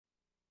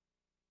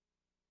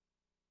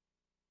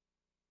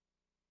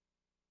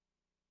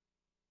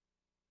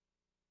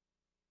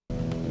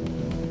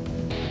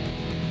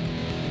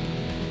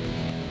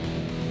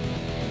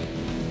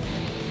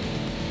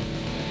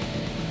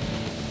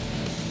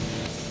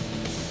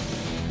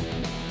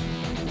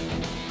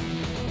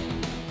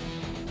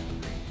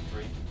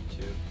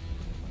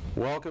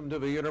Welcome to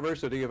the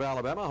University of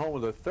Alabama, home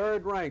of the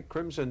third-ranked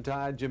Crimson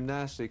Tide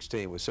gymnastics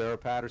team. With Sarah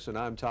Patterson,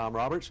 I'm Tom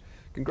Roberts.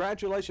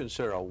 Congratulations,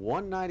 Sarah.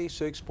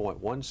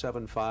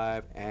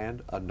 196.175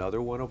 and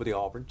another one over the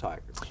Auburn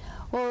Tigers.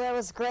 Well, that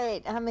was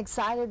great. I'm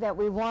excited that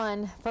we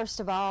won.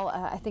 First of all,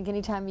 I think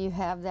anytime you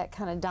have that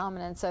kind of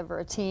dominance over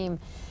a team,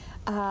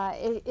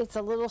 it's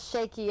a little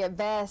shaky at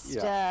best.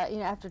 Yeah. You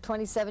know, after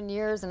 27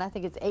 years, and I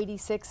think it's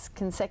 86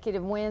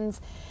 consecutive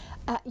wins.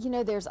 You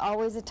know, there's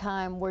always a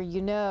time where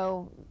you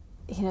know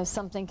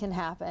something can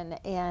happen,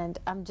 and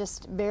I'm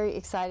just very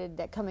excited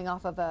that coming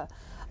off of a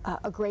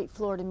great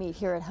Florida meet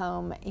here at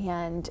home,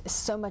 and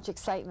so much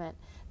excitement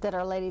that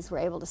our ladies were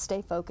able to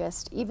stay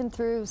focused, even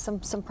through some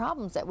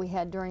problems that we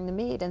had during the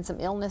meet and some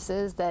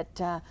illnesses,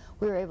 that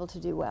we were able to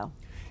do well.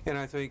 And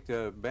I think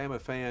the Bama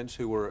fans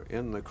who were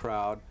in the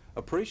crowd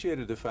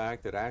appreciated the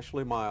fact that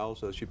Ashley Miles,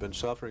 though she'd been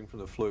suffering from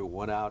the flu,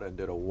 went out and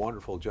did a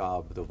wonderful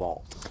job with the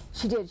vault.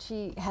 She did.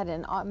 She had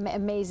an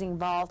amazing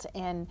vault,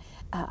 and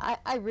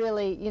I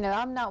really,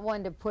 I'm not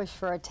one to push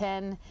for a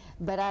 10,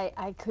 but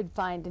I could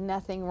find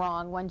nothing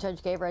wrong. One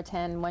judge gave her a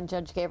 10, one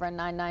judge gave her a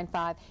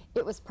 9.95.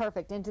 It was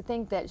perfect, and to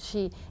think that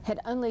she had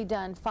only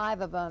done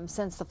 5 of them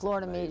since the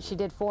Florida meet. She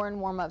did 4 in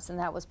warm-ups, and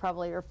that was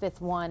probably her 5th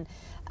one.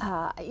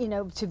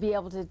 To be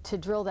able to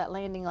drill that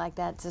landing like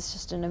that, it's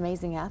just an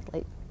amazing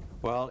athlete.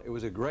 Well, it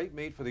was a great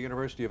meet for the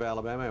University of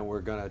Alabama, and we're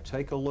going to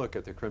take a look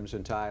at the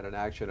Crimson Tide in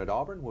action at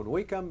Auburn when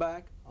we come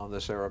back on the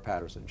Sarah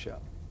Patterson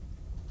Show.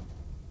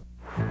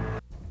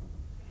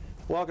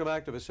 Welcome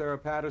back to the Sarah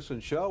Patterson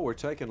Show. We're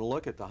taking a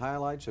look at the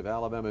highlights of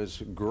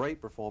Alabama's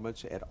great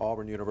performance at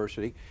Auburn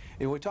University.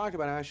 And we talked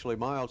about Ashley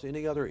Miles.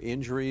 Any other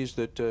injuries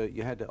that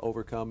you had to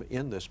overcome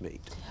in this meet?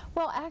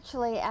 Well,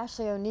 actually,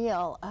 Ashley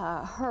O'Neal,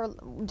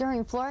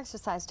 during floor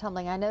exercise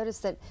tumbling, I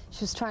noticed that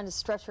she was trying to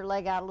stretch her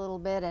leg out a little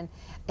bit,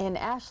 and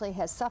Ashley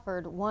has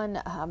suffered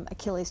one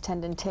Achilles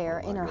tendon tear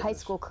in her high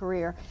school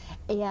career,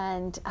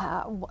 and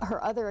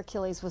her other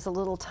Achilles was a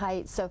little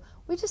tight, so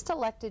we just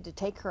elected to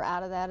take her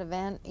out of that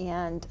event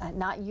and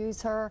not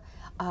use her.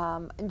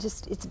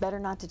 It's better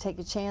not to take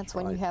a chance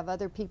when you have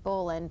other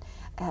people, and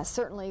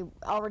certainly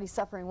already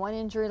suffering one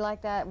injury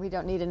like that, we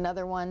don't need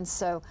another one.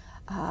 So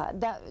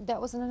that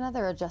was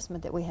another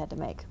adjustment that we had to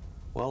make.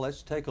 Well,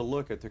 let's take a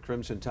look at the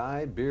Crimson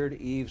Tide. Beard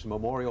Eves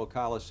Memorial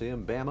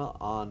Coliseum, Bama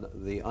on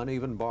the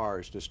uneven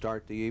bars to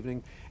start the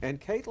evening. And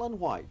Kaitlin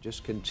White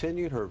just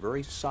continued her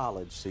very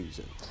solid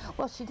season.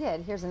 Well, she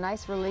did. Here's a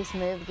nice release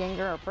move.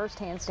 Ginger, her first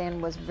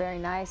handstand was very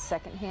nice.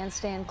 Second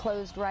handstand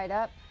closed right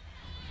up.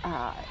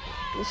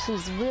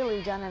 She's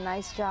really done a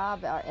nice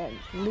job.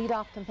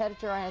 Lead-off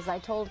competitor, as I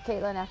told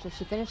Kaitlin after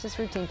she finished this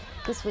routine,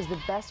 this was the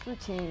best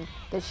routine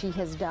that she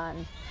has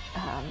done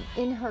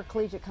in her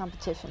collegiate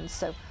competitions.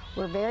 So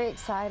we're very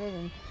excited,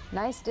 and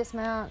nice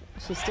dismount.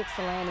 She sticks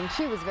the landing.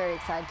 She was very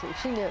excited too.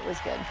 She knew it was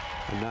good.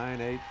 A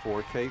 9.8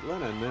 for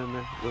Kaitlin, and then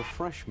the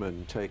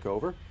freshmen take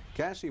over.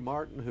 Cassie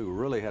Martin, who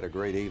really had a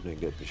great evening,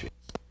 didn't she?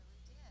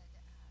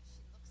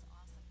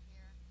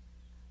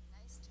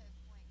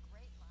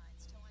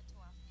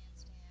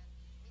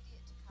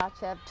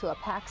 To a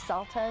pack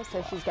salto,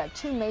 so she's got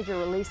 2 major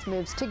release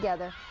moves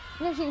together.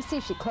 And as you can see,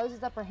 she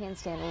closes up her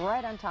handstand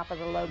right on top of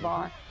the low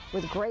bar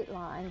with great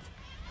lines.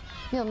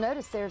 You'll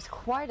notice there's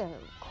quite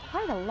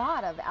a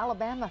lot of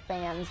Alabama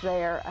fans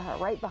there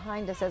right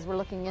behind us as we're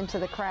looking into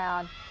the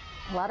crowd.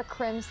 A lot of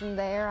crimson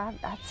there.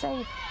 I'd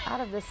say out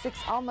of the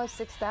almost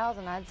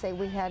 6,000, I'd say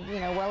we had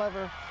well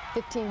over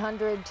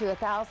 1,500 to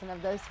 1,000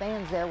 of those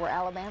fans there were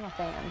Alabama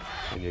fans.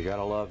 And you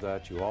gotta love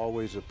that. You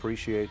always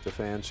appreciate the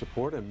fan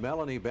support. And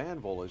Melanie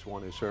Banville is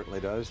one who certainly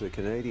does, the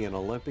Canadian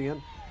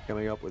Olympian,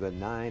 coming up with a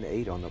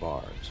 9.8 on the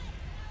bars.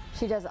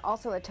 She does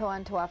also a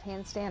toe-on-toe-off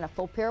handstand, a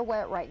full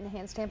pirouette right in the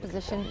handstand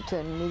position to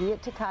an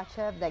immediate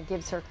Tkachev. That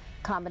gives her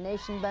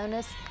combination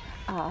bonus.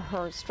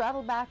 Her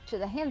straddle back to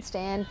the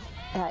handstand,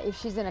 if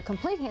she's in a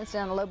complete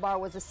handstand on the low bar,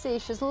 was a C.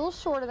 She's a little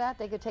short of that.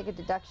 They could take a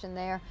deduction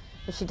there.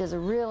 But she does a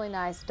really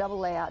nice double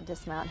layout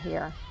dismount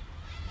here.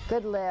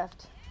 Good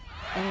lift,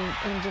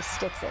 and just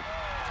sticks it.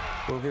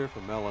 We'll hear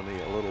from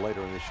Melanie a little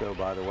later in the show,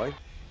 by the way.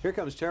 Here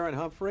comes Terin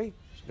Humphrey.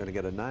 She's going to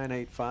get a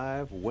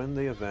 9.85, win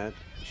the event.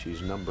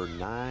 She's number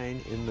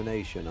 9 in the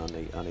nation on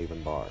the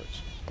uneven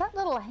bars. That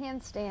little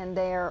handstand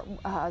there,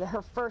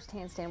 her first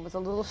handstand was a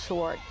little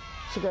short.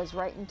 She goes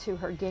right into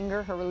her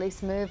Ginger, her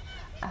release move.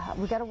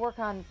 We got to work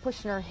on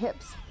pushing her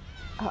hips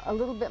a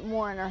little bit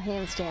more in her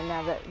handstand.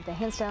 Now the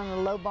handstand on the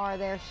low bar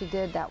there she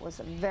did, that was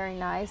very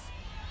nice.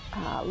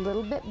 A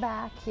little bit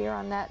back here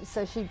on that.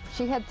 So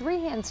she had 3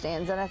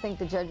 handstands that I think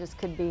the judges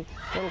could be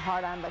a little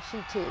hard on, but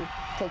she too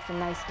takes a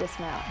nice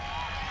dismount.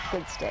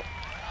 Good stick.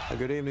 A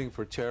good evening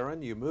for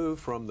Terin. You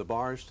moved from the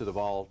bars to the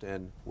vault,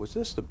 and was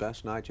this the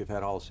best night you've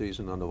had all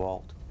season on the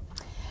vault?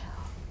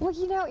 Well,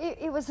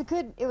 it was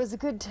a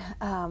good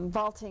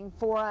vaulting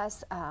for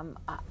us.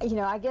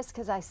 I guess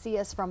because I see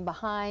us from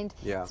behind.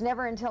 Yeah. It's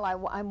never until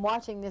I'm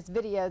watching this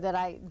video that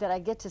I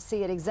get to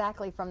see it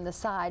exactly from the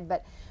side.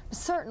 But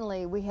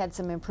certainly we had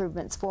some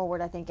improvements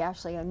forward. I think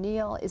Ashley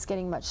O'Neal is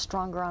getting much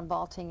stronger on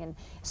vaulting and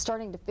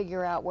starting to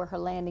figure out where her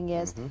landing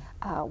is.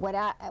 What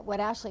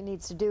Ashley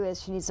needs to do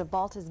is she needs to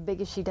vault as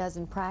big as she does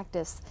in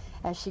practice,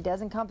 as she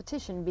does in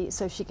competition,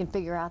 so she can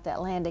figure out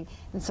that landing.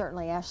 And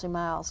certainly Ashley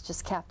Miles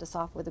just capped us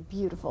off with a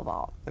beautiful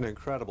vault. An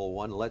incredible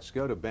one. Let's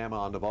go to Bama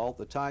on the vault.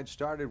 The Tide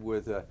started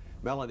with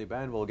Melanie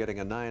Banville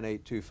getting a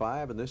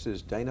 9.825, and this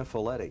is Dana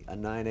Folletti, a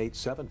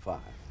 9.875.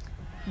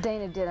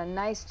 Dana did a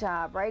nice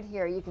job right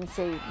here. You can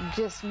see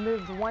just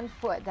moved 1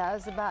 foot.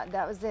 That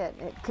was it.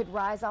 It could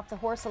rise off the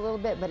horse a little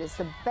bit, but it's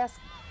the best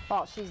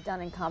vault she's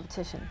done in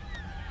competition.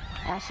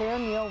 Ashley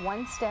O'Neal,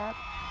 1 step.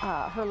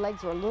 Her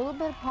legs were a little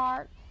bit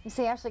apart. You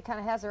see Ashley kind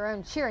of has her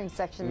own cheering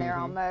section there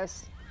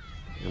almost.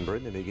 And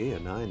Brittany Magee, a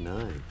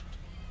 9.9.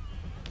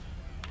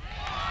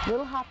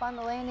 Little hop on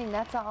the landing,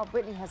 that's all.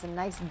 Brittany has a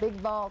nice big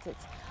vault.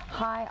 It's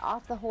high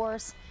off the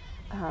horse,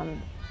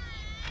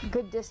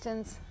 good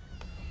distance.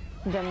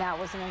 Then that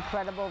was an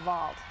incredible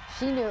vault.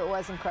 She knew it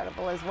was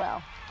incredible as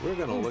well. We're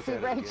going to look at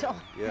it Rachel.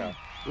 again. Yeah,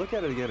 look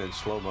at it again in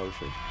slow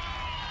motion.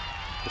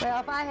 Well,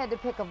 if I had to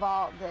pick a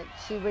vault that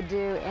she would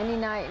do any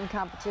night in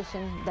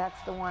competition,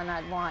 that's the one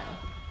I'd want.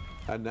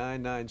 A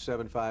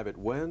 9.975 it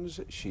wins.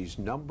 She's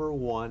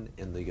 #1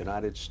 in the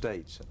United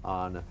States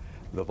on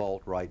the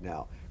vault right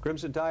now.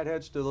 Crimson Tide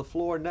heads to the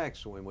floor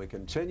next when we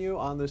continue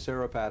on the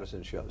Sarah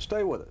Patterson Show.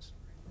 Stay with us.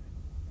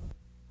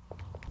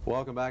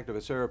 Welcome back to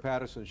the Sarah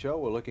Patterson Show.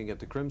 We're looking at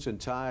the Crimson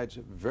Tide's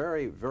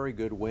very, very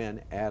good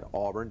win at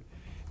Auburn.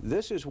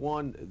 This is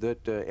one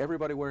that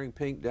everybody wearing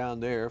pink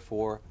down there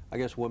for, I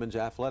guess, women's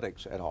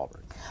athletics at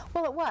Auburn.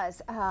 Well, it was.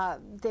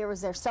 There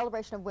was their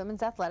celebration of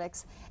women's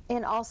athletics,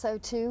 and also,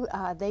 too,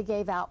 they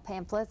gave out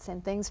pamphlets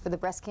and things for the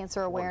breast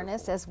cancer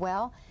awareness as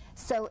well.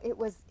 So it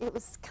was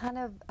kind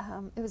of,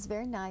 it was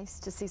very nice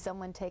to see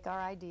someone take our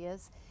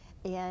ideas,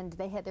 and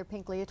they had their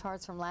pink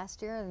leotards from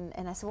last year,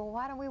 and I said, well,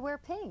 why don't we wear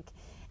pink?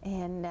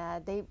 And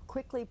they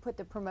quickly put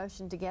the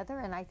promotion together,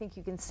 and I think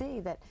you can see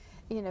that,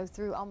 you know,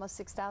 through almost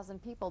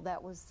 6,000 people,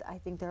 that was, I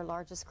think, their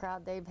largest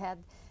crowd they've had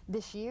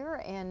this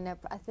year, and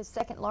the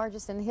second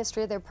largest in the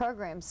history of their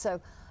program. So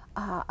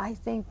I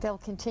think they'll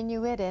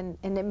continue it, and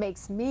it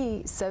makes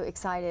me so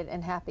excited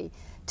and happy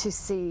to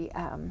see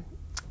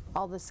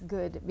all this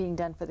good being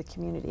done for the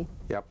community.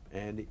 Yep,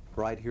 and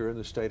right here in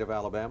the state of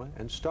Alabama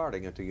and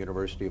starting at the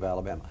University of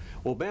Alabama.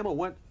 Well, Bama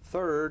went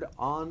 3rd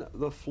on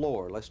the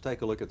floor. Let's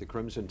take a look at the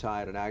Crimson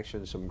Tide in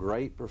action. Some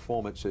great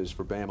performances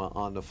for Bama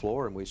on the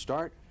floor, and we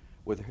start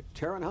with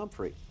Terin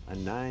Humphrey, a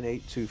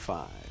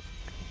 9.825.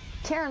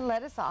 Terin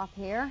led us off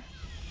here,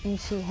 and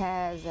she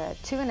has a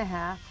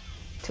 2.5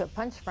 to a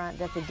punch front.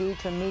 That's a D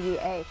to a mediate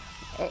A.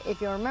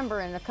 If you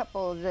remember, in a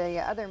couple of the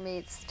other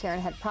meets, Terin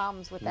had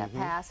problems with that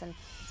pass, and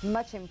it's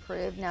much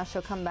improved. Now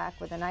she'll come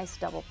back with a nice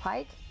double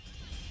pike.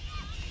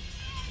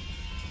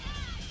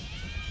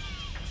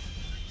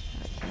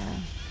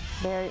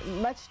 Very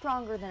much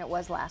stronger than it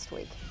was last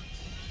week.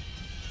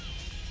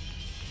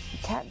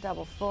 Cat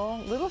double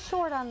full, a little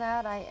short on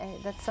that.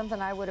 That's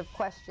something I would have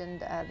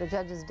questioned. The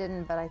judges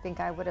didn't, but I think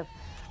I would have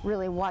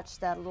really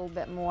watched that a little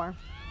bit more.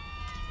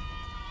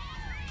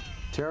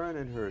 Terin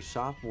in her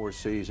sophomore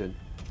season,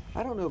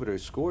 I don't know that her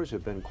scores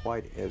have been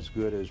quite as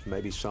good as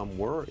maybe some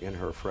were in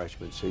her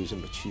freshman season,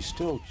 but she's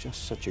still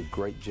just such a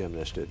great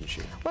gymnast, isn't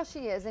she? Well,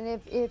 she is, and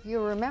if you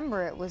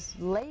remember, it was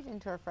late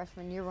into her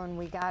freshman year when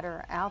we got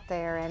her out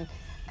there, and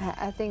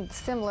I think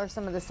similar,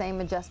 some of the same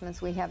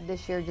adjustments we have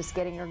this year, just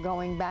getting her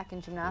going back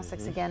in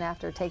gymnastics again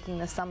after taking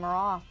the summer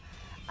off.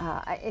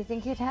 I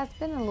think it has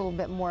been a little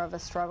bit more of a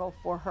struggle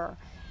for her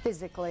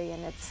physically,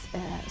 and it's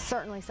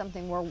certainly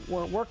something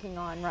we're working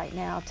on right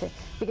now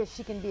because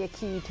she can be a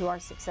key to our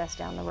success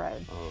down the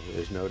road. Oh,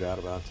 there's no doubt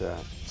about that.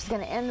 She's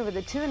going to end with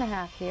a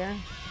 2.5 here.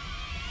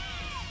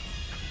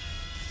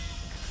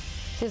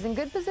 She's in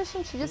good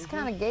position. She just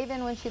kind of gave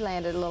in when she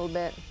landed a little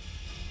bit.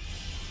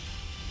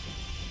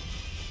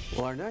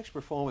 Well, our next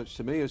performance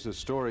to me is the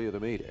story of the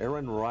meet.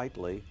 Aaron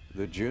Wrightley,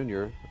 the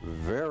junior,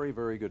 very,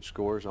 very good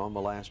scores on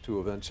the last 2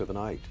 events of the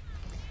night.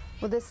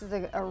 Well, this is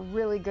a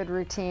really good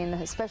routine,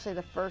 especially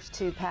the first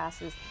 2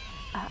 passes.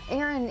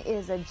 Erin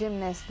is a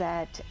gymnast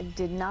that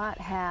did not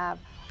have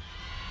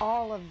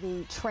all of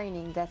the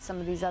training that some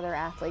of these other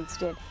athletes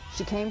did.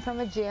 She came from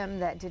a gym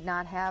that did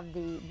not have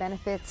the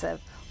benefits of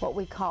what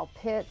we call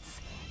pits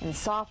and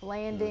soft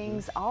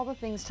landings, all the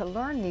things to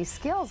learn these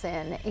skills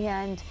in.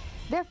 And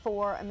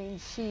therefore, I mean,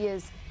 she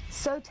is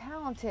so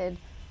talented,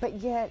 but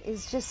yet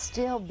is just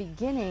still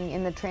beginning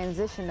in the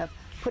transition of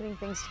putting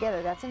things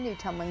together. That's a new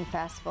tumbling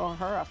pass for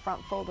her, a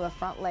front full to a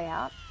front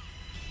layout.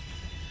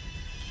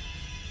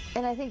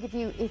 And I think if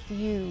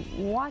you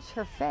watch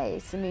her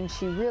face, I mean,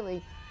 she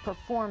really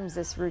performs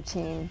this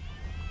routine,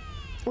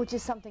 which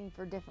is something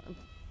for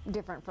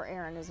different for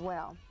Erin as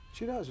well.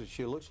 She does it.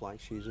 She looks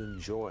like she's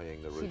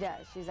enjoying the routine. She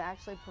does. She's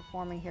actually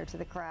performing here to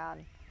the crowd.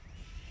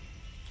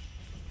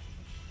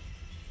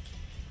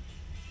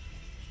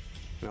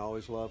 I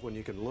always love when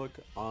you can look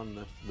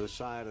on the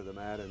side of the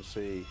mat and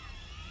see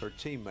her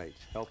teammates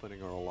helping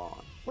her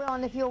along. Well,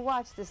 and if you'll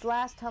watch this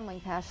last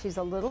tumbling pass, she's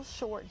a little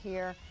short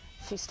here.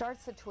 She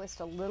starts the twist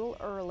a little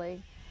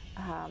early.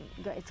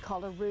 It's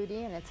called a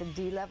Rudy, and it's a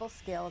D-level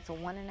skill. It's a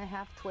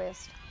 1.5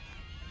 twist.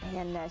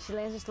 And she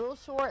lands just a little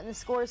short, and the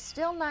score is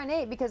still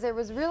 9-8 because there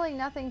was really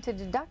nothing to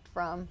deduct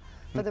from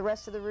for the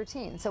rest of the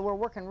routine. So we're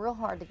working real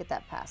hard to get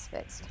that pass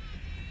fixed.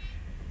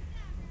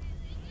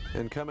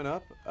 And coming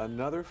up,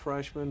 another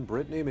freshman,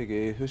 Brittany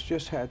Magee, who's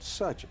just had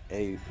such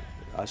a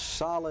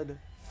solid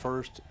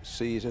first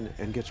season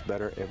and gets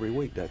better every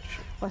week, doesn't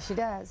she? Well, she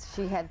does.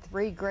 She had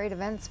 3 great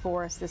events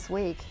for us this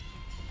week.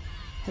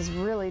 Has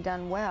really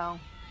done well.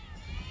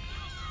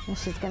 And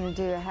she's going to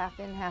do a half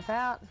in, half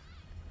out.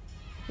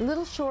 A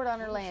little short on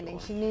her landing.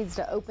 She needs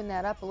to open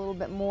that up a little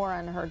bit more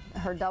on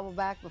her double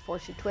back before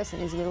she twists. It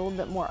needs to get a little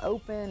bit more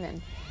open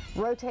and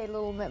rotate a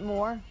little bit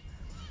more.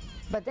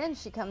 But then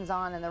she comes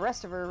on and the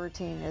rest of her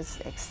routine is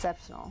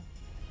exceptional.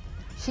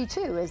 She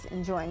too is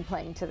enjoying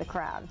playing to the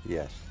crowd.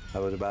 Yes, I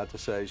was about to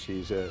say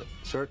she's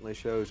certainly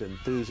shows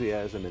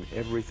enthusiasm in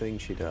everything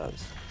she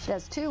does. She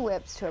has 2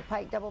 whips to a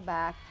pike double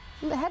back.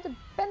 Had to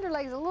bend her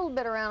legs a little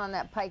bit around on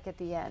that pike at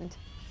the end.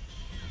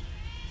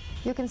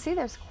 You can see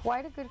there's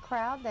quite a good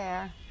crowd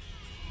there.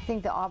 I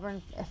think the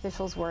Auburn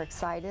officials were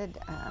excited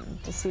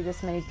to see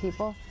this many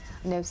people.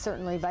 I know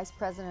certainly Vice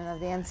President of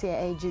the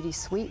NCAA, Judy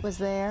Sweet, was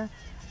there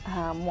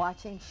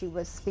watching. She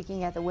was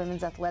speaking at the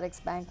Women's Athletics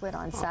Banquet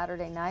on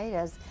Saturday night,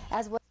 as was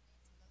Nancy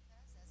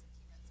Lopez as a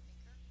keynote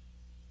speaker.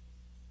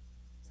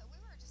 So we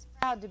were just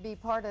proud to be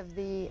part of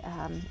the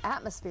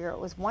atmosphere. It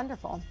was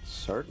wonderful.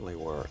 Certainly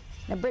were.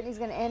 Now Brittany's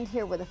going to end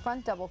here with a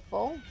front double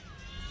full.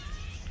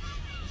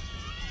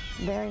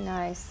 Very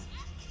nice.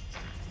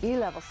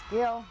 E-level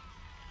skill.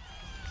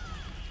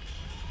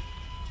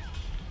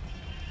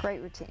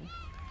 Great routine.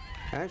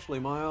 Ashley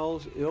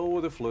Miles, ill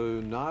with the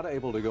flu, not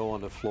able to go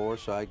on the floor,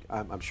 so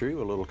I'm sure you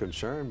were a little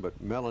concerned, but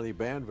Melanie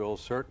Banville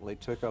certainly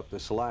took up the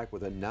slack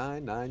with a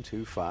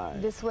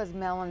 9.925. This was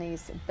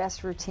Melanie's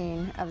best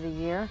routine of the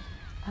year.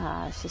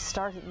 She's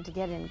starting to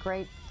get in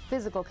great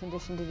physical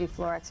condition to do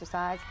floor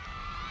exercise.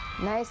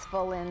 Nice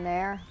full in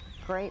there,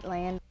 great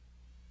land.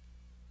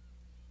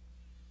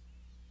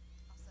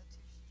 Also,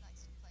 too, she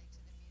likes to play to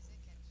the music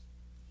and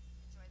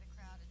enjoy the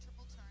crowd. A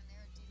triple turn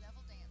there, a D-level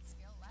dance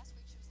skill. Last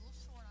week she was a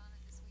little short on it.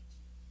 This week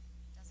she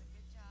does a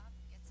good job,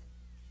 gets it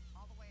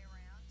all the way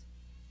around.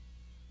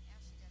 Now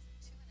she does a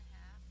 2.5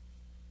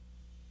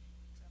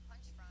 to a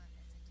punch front.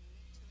 That's a D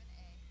to an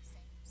A.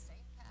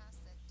 Same pass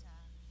that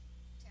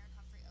Terin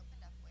Humphrey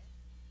opened up with.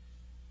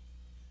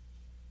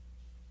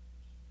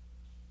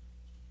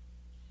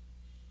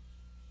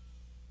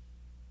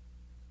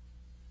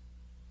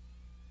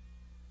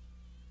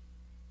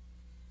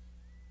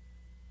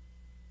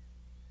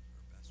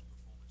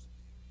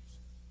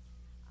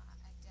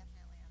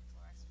 Definitely on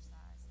floor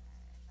exercise.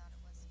 I thought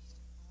it was just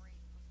a great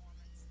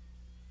performance.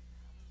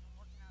 We've been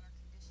working on her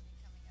conditioning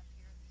coming up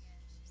here at the end.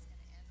 She's going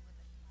to end with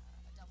a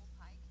double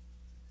pike.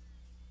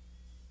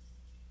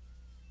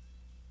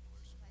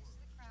 Plays to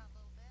the crowd a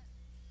little bit.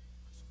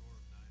 A score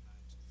of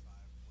 9.925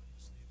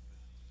 wins the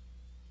event.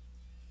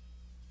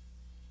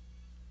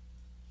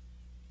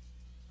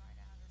 Right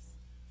out of this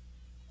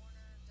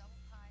corner, double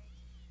pike.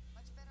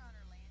 Much better on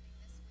her landing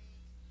this week.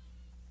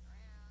 Up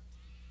and around.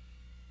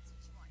 That's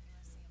what you want. You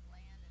want to see them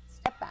land and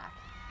step back.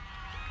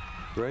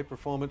 Great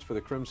performance for the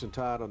Crimson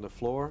Tide on the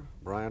floor.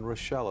 Brian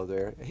Rochella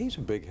there. He's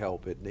a big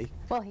help, isn't he?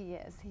 Well, he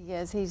is. He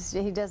is.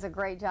 He does a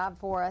great job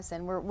for us,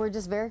 and we're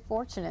just very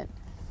fortunate.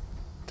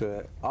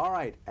 All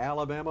right,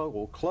 Alabama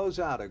will close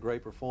out a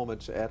great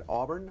performance at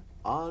Auburn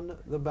on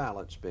the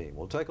balance beam.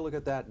 We'll take a look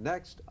at that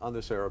next on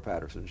the Sarah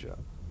Patterson Show.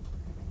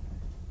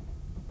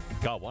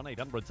 Call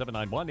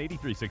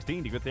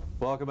 1-800-791-8316 to get the...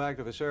 Welcome back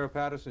to the Sarah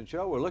Patterson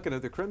Show. We're looking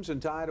at the Crimson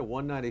Tide at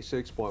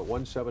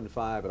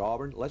 196.175 at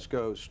Auburn. Let's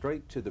go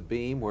straight to the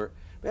beam where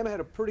Bama had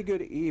a pretty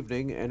good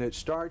evening, and it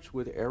starts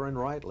with Erin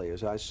Rightly.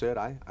 As I said,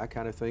 I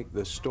kind of think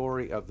the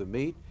story of the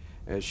meet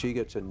as she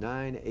gets a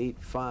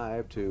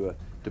 9.85 to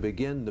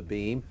begin the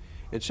beam.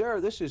 And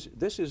Sarah, this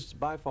is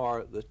by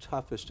far the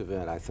toughest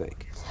event, I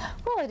think.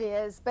 Well, it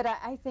is, but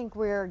I think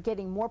we're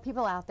getting more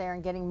people out there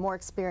and getting more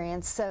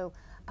experience. So,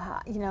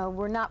 you know,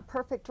 we're not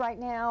perfect right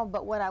now,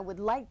 but what I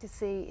would like to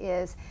see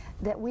is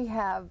that we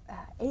have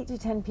 8 to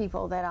 10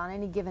 people that on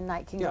any given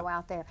night can go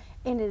out there,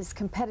 and it is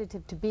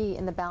competitive to be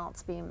in the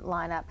balance beam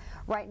lineup.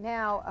 Right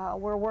now,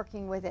 we're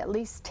working with at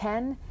least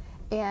 10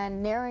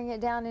 and narrowing it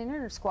down in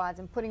inter squads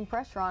and putting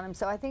pressure on them.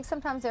 So I think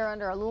sometimes they're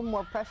under a little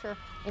more pressure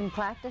in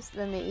practice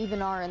than they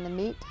even are in the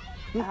meet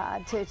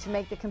to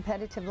make the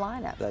competitive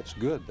lineup. That's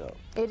good, though.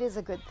 It is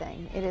a good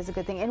thing. It is a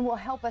good thing, and will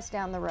help us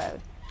down the road.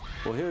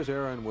 Well, here's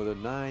Erin with a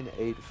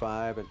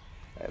 9.85, and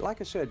like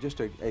I said, just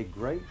a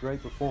great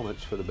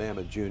performance for the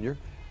Bama junior.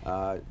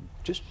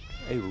 Just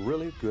a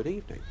really good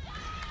evening.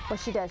 Well,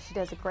 she does. She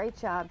does a great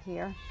job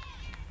here.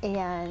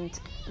 And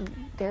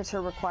there's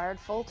her required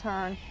full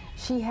turn.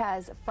 She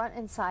has front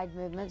and side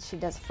movements. She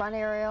does front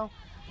aerial.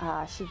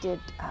 She did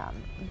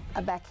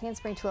a back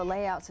handspring to a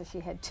layout, so she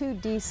had 2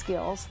 D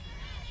skills.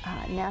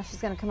 Now she's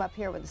going to come up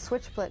here with a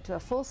switch split to a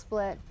full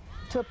split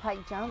to a pike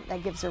jump.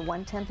 That gives her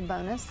 1/10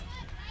 bonus.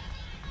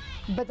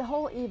 But the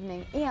whole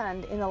evening,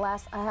 and in the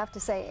last, I have to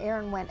say,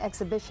 Erin went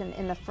exhibition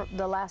in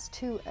the last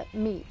two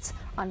meets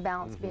on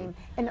balance beam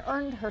and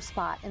earned her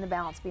spot in the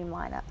balance beam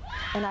lineup.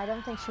 And I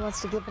don't think she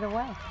wants to give it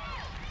away.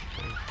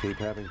 Keep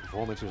having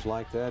performances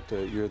like that.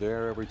 You're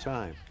there every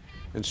time.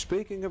 And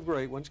speaking of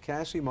great ones,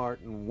 Cassie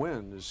Martin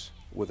wins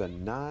with a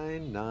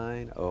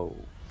 9.90.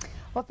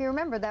 Well, if you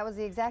remember, that was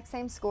the exact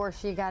same score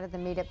she got at the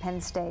meet at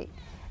Penn State.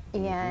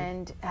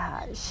 And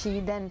she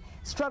then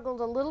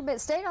struggled a little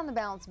bit, stayed on the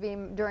balance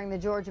beam during the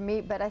Georgia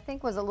meet, but I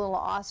think was a little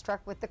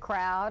awestruck with the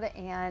crowd,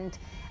 and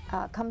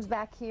comes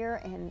back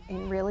here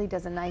and really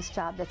does a nice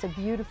job. That's a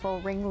beautiful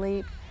ring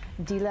leap,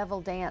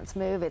 D-level dance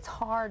move. It's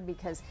hard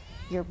because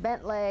your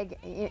bent leg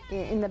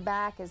in the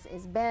back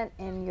is bent,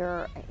 and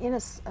you're in a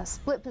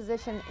split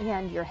position,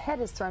 and your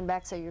head is thrown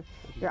back, so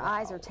your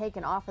eyes are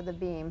taken off of the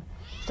beam.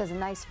 She does a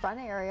nice front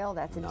aerial.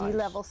 That's a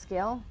D-level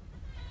skill.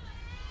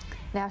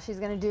 Now she's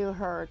going to do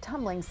her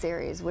tumbling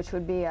series, which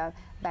would be a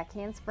back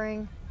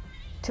handspring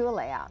to a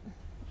layout.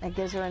 That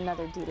gives her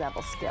another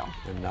D-level skill.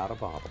 And not a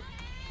bobble.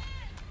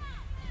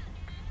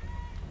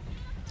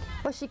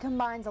 Well, she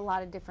combines a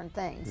lot of different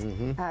things.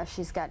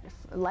 She's got,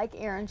 like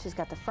Erin, she's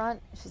got the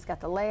front, she's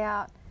got the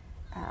layout.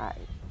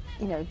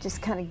 You know,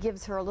 just kind of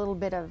gives her a little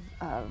bit of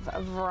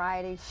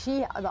variety.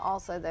 She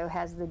also, though,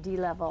 has the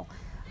D-level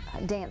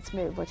dance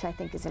move, which I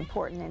think is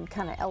important and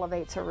kind of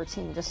elevates her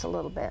routine just a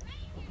little bit.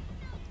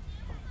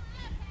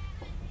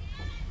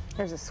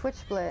 There's a switch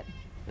split.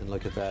 And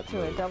look at that to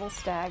move. a double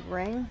stag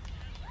ring.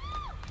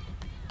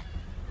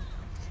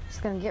 She's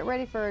going to get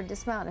ready for a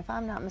dismount. If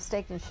I'm not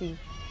mistaken, she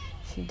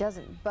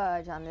doesn't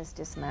budge on this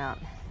dismount.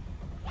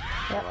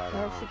 Yep, Right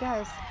there on. she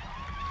goes.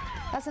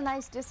 That's a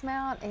nice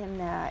dismount,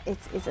 and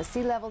it's a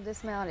C-level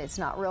dismount. It's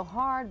not real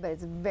hard, but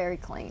it's very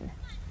clean.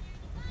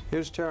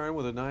 Here's Terin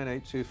with a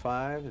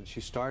 9.825, and she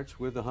starts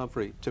with the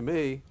Humphrey. To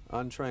me,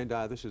 untrained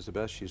eye, this is the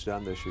best she's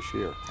done this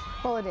year.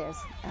 Well, it is,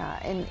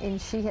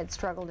 and she had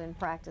struggled in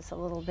practice a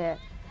little bit.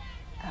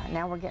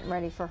 Now we're getting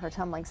ready for her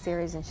tumbling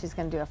series, and she's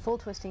going to do a full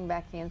twisting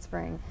back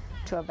handspring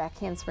to a back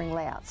handspring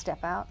layout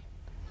step out.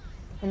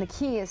 And the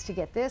key is to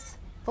get this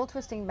full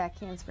twisting back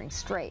handspring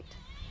straight.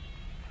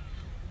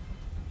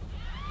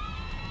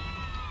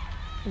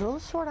 A little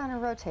short on her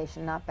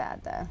rotation, not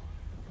bad though.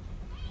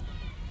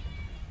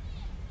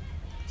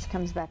 She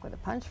comes back with a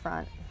punch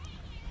front.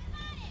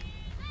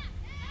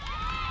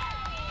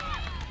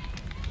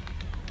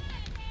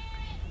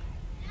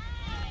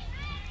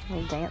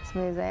 Little dance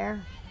move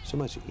there. So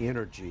much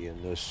energy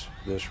in this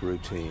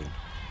routine.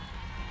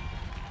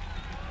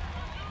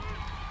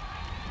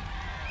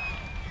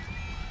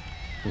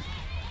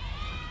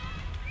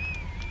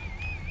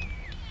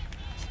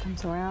 She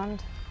comes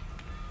around.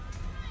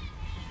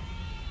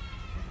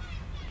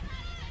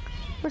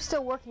 We're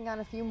still working on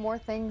a few more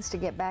things to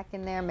get back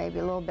in there, maybe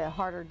a little bit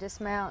harder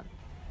dismount.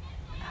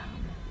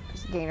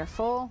 Just gainer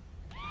full,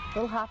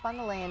 little hop on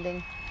the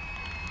landing,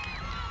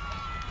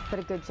 but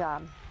a good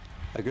job.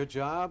 A good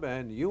job,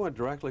 and you went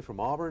directly from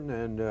Auburn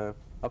and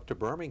up to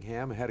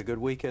Birmingham. Had a good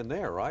weekend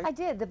there, right? I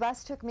did. The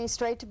bus took me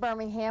straight to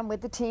Birmingham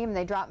with the team.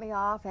 They dropped me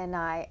off, and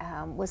I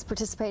was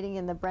participating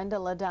in the Brenda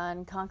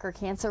LaDunn Conquer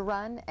Cancer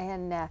Run,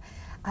 and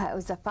it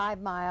was a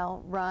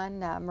 5-mile run.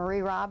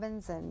 Marie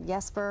Robbins and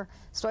Jesper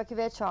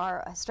Stojkovic,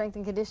 our strength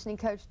and conditioning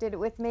coach, did it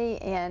with me,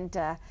 and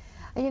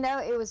you know,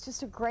 it was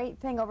just a great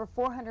thing. Over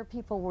 400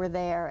 people were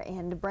there,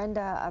 and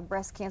Brenda, a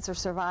breast cancer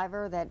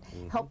survivor, that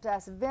helped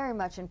us very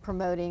much in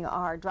promoting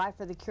our Drive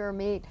for the Cure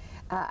meet.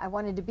 I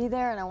wanted to be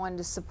there, and I wanted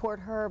to support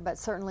her, but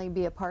certainly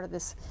be a part of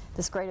this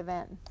great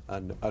event.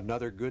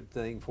 Another good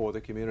thing for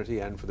the community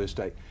and for the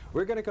state.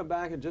 We're going to come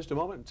back in just a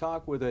moment and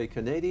talk with a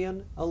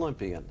Canadian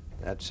Olympian.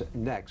 That's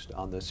next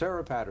on the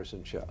Sarah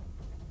Patterson Show.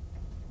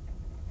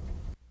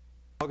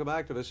 Welcome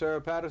back to the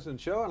Sarah Patterson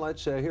Show, and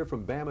let's hear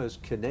from Bama's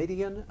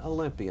Canadian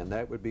Olympian.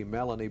 That would be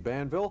Melanie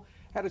Banville.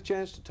 Had a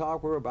chance to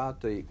talk with her about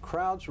the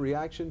crowd's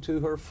reaction to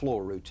her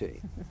floor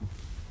routine.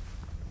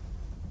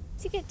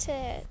 You get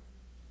to,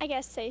 I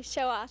guess,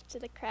 show off to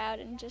the crowd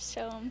and just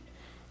show them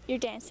your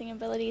dancing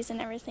abilities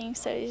and everything,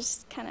 so it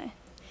just kind of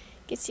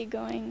gets you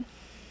going.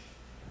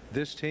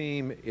 This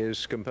team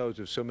is composed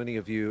of so many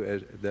of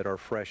you that are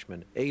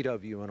freshmen, 8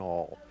 of you in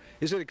all.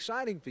 Is it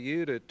exciting for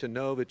you to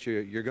know that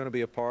you're going to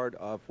be a part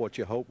of what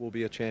you hope will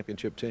be a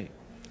championship team?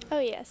 Oh,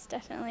 yes,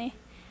 definitely.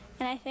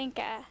 And I think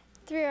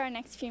through our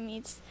next few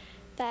meets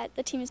that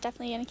the team is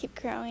definitely going to keep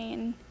growing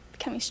and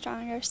becoming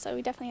stronger, so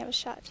we definitely have a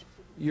shot.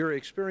 Your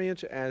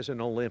experience as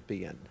an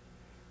Olympian,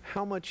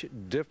 how much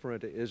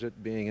different is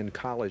it being in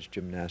college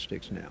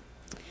gymnastics now?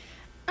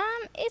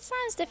 It's not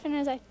as different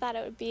as I thought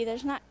it would be.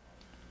 There's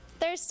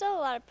still a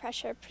lot of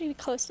pressure, pretty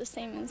close to the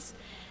same as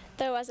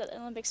there was at the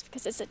Olympics,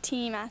 because it's a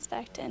team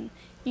aspect and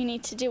you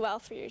need to do well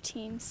for your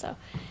team. So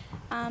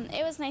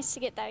it was nice to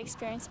get that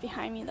experience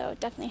behind me, though. It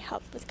definitely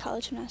helped with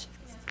college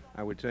gymnastics.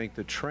 I would think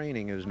the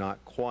training is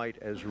not quite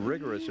as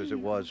rigorous as it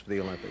was for the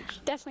Olympics.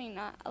 Definitely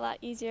not. A lot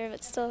easier,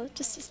 but still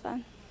just as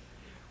fun.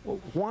 Well,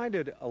 why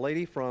did a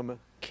lady from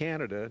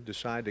Canada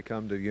decide to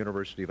come to the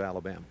University of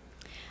Alabama?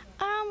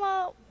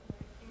 Well,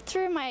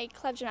 through my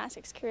club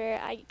gymnastics career,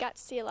 I got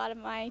to see a lot of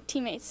my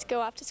teammates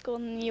go off to school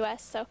in the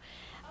U.S., so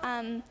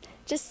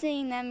just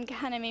seeing them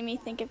kind of made me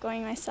think of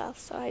going myself.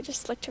 So I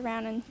just looked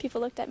around and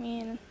people looked at me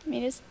and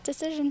made a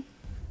decision.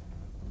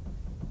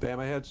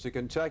 Bama heads to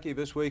Kentucky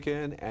this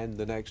weekend, and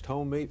the next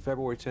home meet,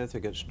 February 10th,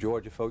 against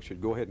Georgia. Folks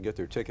should go ahead and get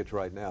their tickets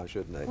right now,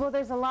 shouldn't they? Well,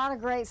 there's a lot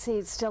of great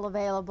seats still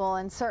available,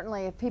 and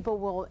certainly if people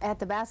will, at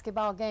the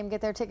basketball game,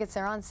 get their tickets,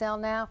 they're on sale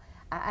now.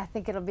 I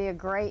think it'll be a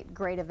great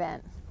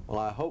event. Well,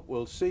 I hope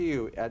we'll see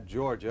you at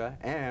Georgia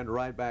and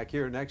right back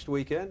here next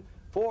weekend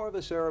for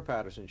the Sarah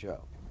Patterson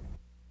Show.